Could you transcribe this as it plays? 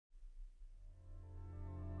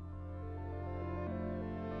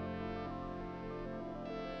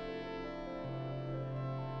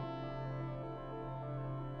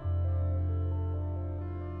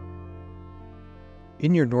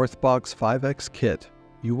In your Northbox 5X kit,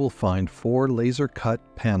 you will find 4 laser-cut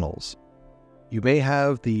panels. You may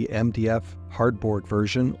have the MDF hardboard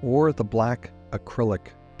version or the black acrylic.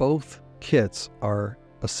 Both kits are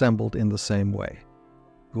assembled in the same way.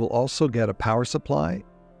 You will also get a power supply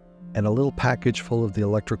and a little package full of the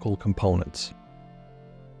electrical components.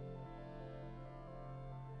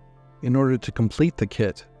 In order to complete the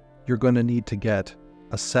kit, you're going to need to get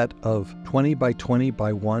a set of 20 by 20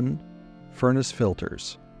 by 1 furnace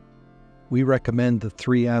filters. We recommend the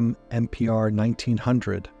 3M MPR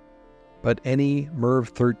 1900, but any MERV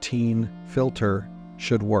 13 filter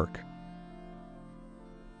should work.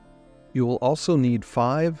 You will also need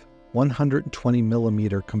 5 120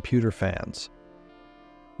 millimeter computer fans.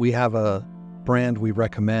 We have a brand we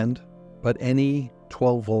recommend, but any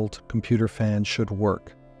 12 volt computer fan should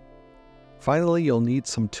work. Finally, you'll need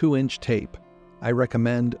some 2-inch tape. I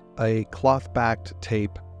recommend a cloth-backed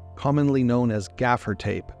tape, commonly known as gaffer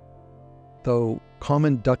tape, though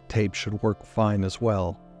common duct tape should work fine as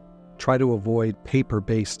well. Try to avoid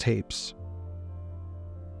paper-based tapes.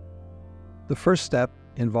 The first step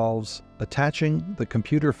involves attaching the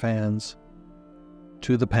computer fans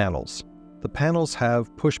to the panels. The panels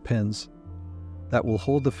have push pins that will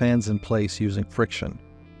hold the fans in place using friction.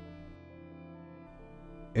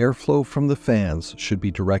 Airflow from the fans should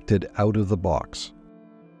be directed out of the box.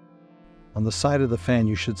 On the side of the fan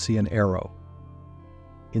you should see an arrow.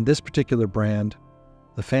 In this particular brand,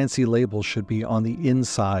 the fancy label should be on the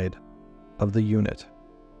inside of the unit.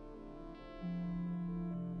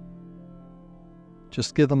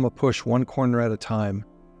 Just give them a push one corner at a time,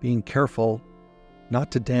 being careful not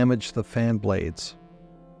to damage the fan blades.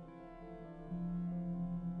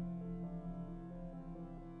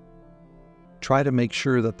 Try to make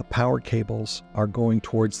sure that the power cables are going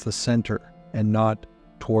towards the center and not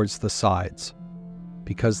towards the sides,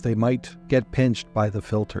 because they might get pinched by the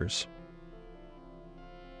filters.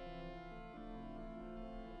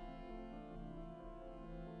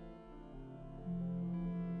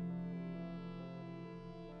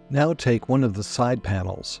 Now take one of the side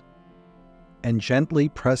panels and gently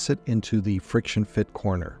press it into the friction fit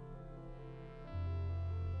corner.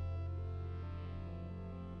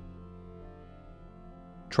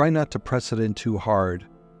 Try not to press it in too hard.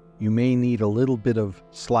 You may need a little bit of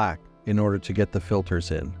slack in order to get the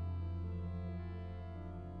filters in.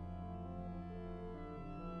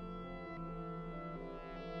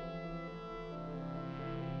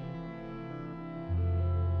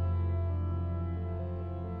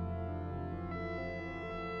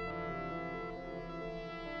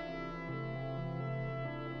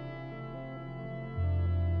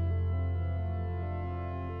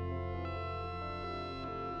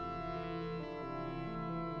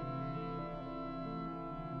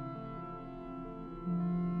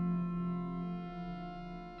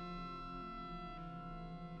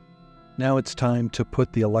 Now it's time to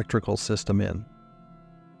put the electrical system in.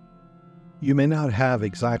 You may not have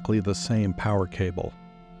exactly the same power cable.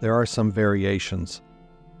 There are some variations.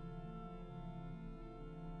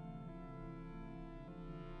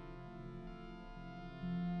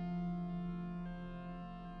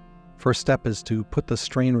 First step is to put the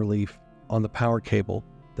strain relief on the power cable.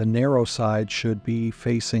 The narrow side should be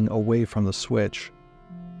facing away from the switch.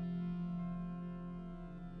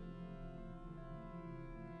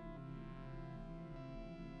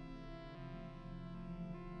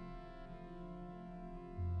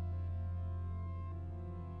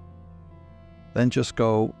 Then just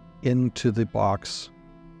go into the box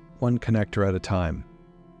one connector at a time.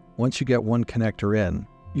 Once you get one connector in,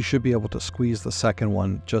 you should be able to squeeze the second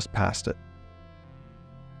one just past it.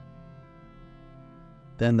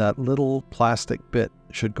 Then that little plastic bit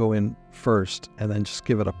should go in first, and then just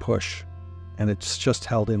give it a push, and it's just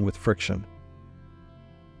held in with friction.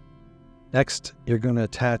 Next, you're going to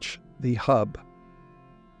attach the hub.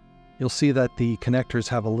 You'll see that the connectors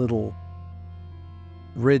have a little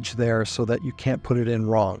ridge there so that you can't put it in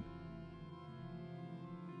wrong.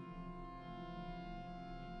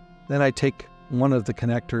 Then I take one of the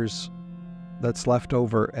connectors that's left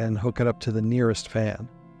over and hook it up to the nearest fan.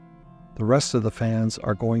 The rest of the fans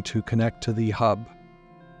are going to connect to the hub.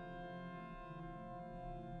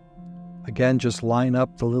 Again, just line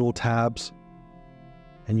up the little tabs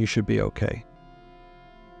and you should be okay.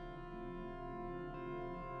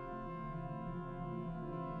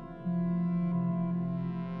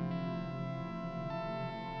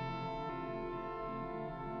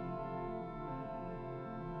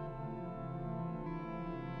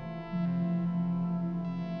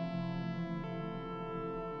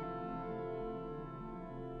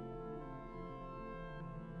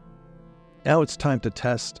 Now it's time to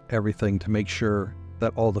test everything to make sure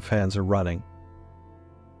that all the fans are running.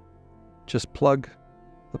 Just plug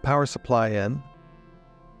the power supply in,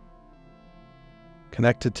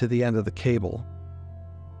 connect it to the end of the cable,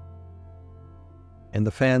 and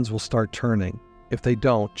the fans will start turning. If they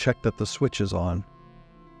don't, check that the switch is on.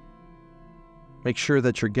 Make sure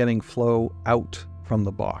that you're getting flow out from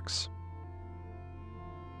the box.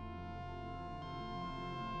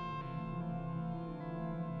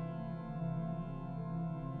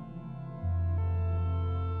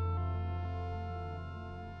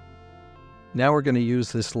 Now we're going to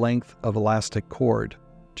use this length of elastic cord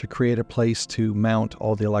to create a place to mount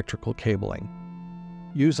all the electrical cabling.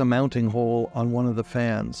 Use a mounting hole on one of the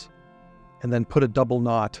fans and then put a double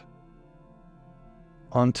knot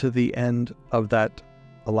onto the end of that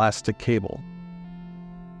elastic cable.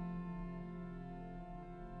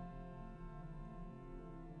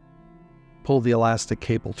 Pull the elastic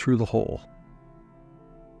cable through the hole.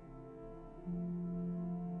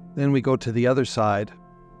 Then we go to the other side,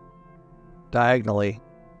 diagonally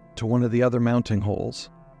to one of the other mounting holes.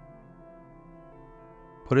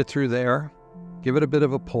 Put it through there, give it a bit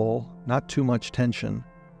of a pull, not too much tension.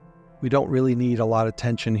 We don't really need a lot of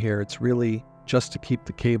tension here. It's really just to keep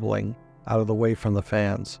the cabling out of the way from the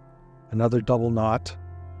fans. Another double knot,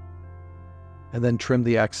 and then trim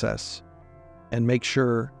the excess. And make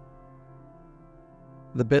sure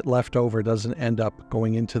the bit left over doesn't end up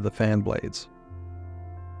going into the fan blades.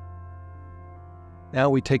 Now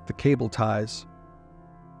we take the cable ties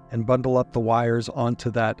and bundle up the wires onto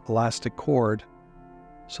that elastic cord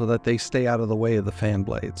so that they stay out of the way of the fan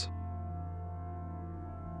blades.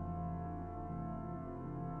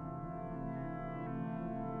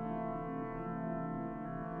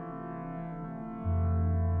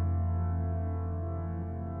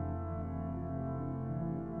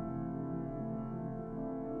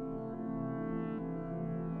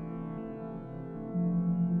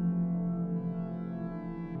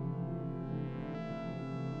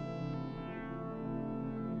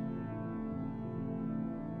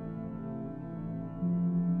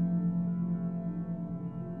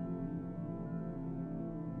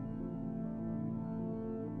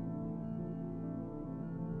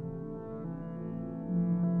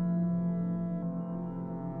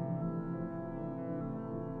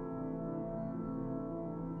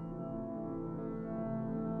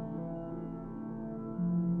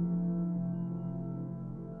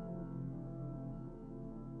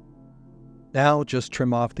 Now just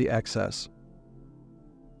trim off the excess.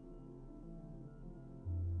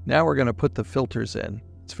 Now we're going to put the filters in.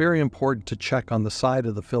 It's very important to check on the side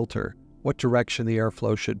of the filter what direction the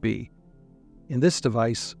airflow should be. In this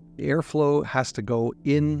device, the airflow has to go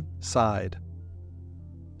inside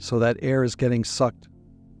so that air is getting sucked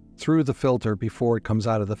through the filter before it comes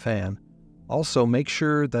out of the fan. Also, make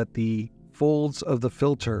sure that the folds of the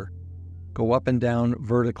filter go up and down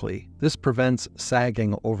vertically. This prevents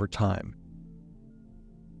sagging over time.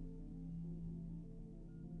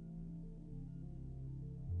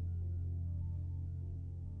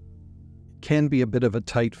 Can be a bit of a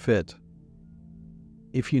tight fit.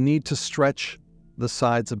 If you need to stretch the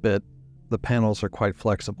sides a bit, the panels are quite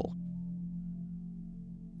flexible.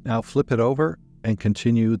 Now flip it over and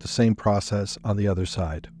continue the same process on the other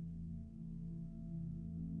side.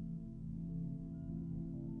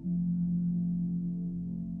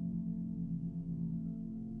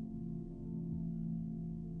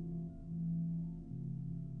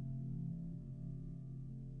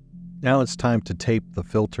 Now it's time to tape the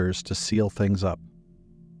filters to seal things up.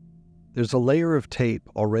 There's a layer of tape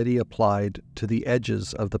already applied to the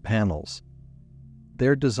edges of the panels.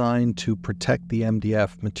 They're designed to protect the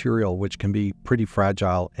MDF material, which can be pretty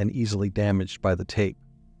fragile and easily damaged by the tape.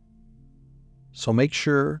 So make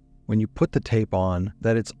sure when you put the tape on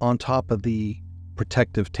that it's on top of the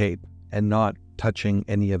protective tape and not touching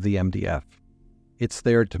any of the MDF. It's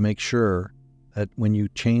there to make sure that when you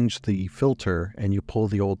change the filter and you pull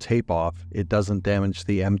the old tape off, it doesn't damage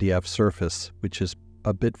the MDF surface, which is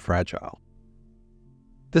a bit fragile.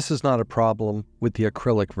 This is not a problem with the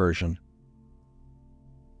acrylic version.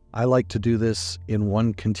 I like to do this in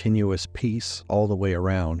one continuous piece all the way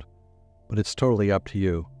around, but it's totally up to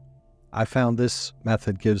you. I found this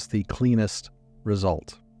method gives the cleanest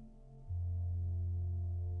result.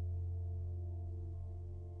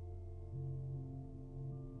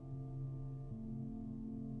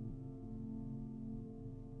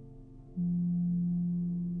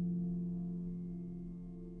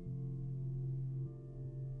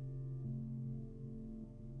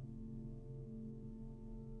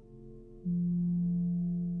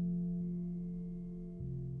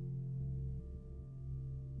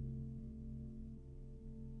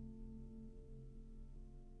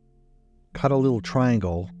 cut a little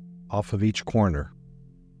triangle off of each corner.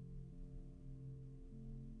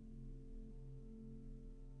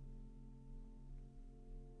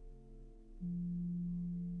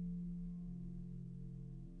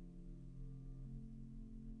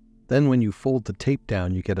 Then when you fold the tape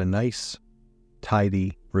down, you get a nice,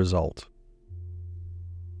 tidy result.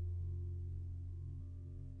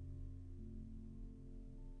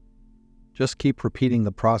 Just keep repeating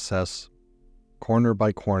the process corner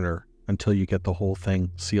by corner until you get the whole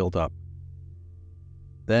thing sealed up.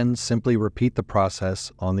 Then simply repeat the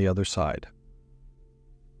process on the other side.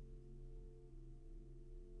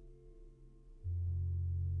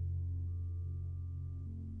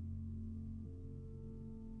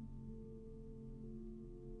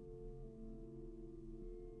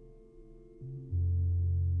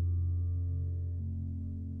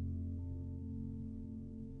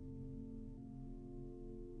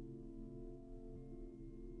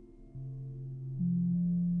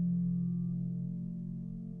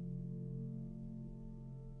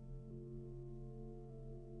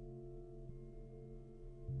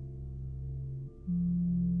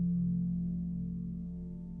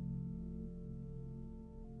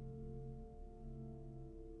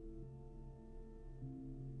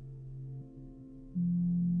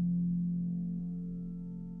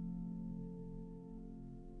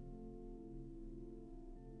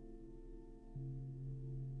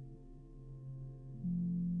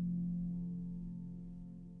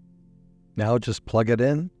 Now just plug it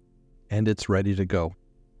in and it's ready to go.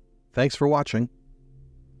 Thanks for watching.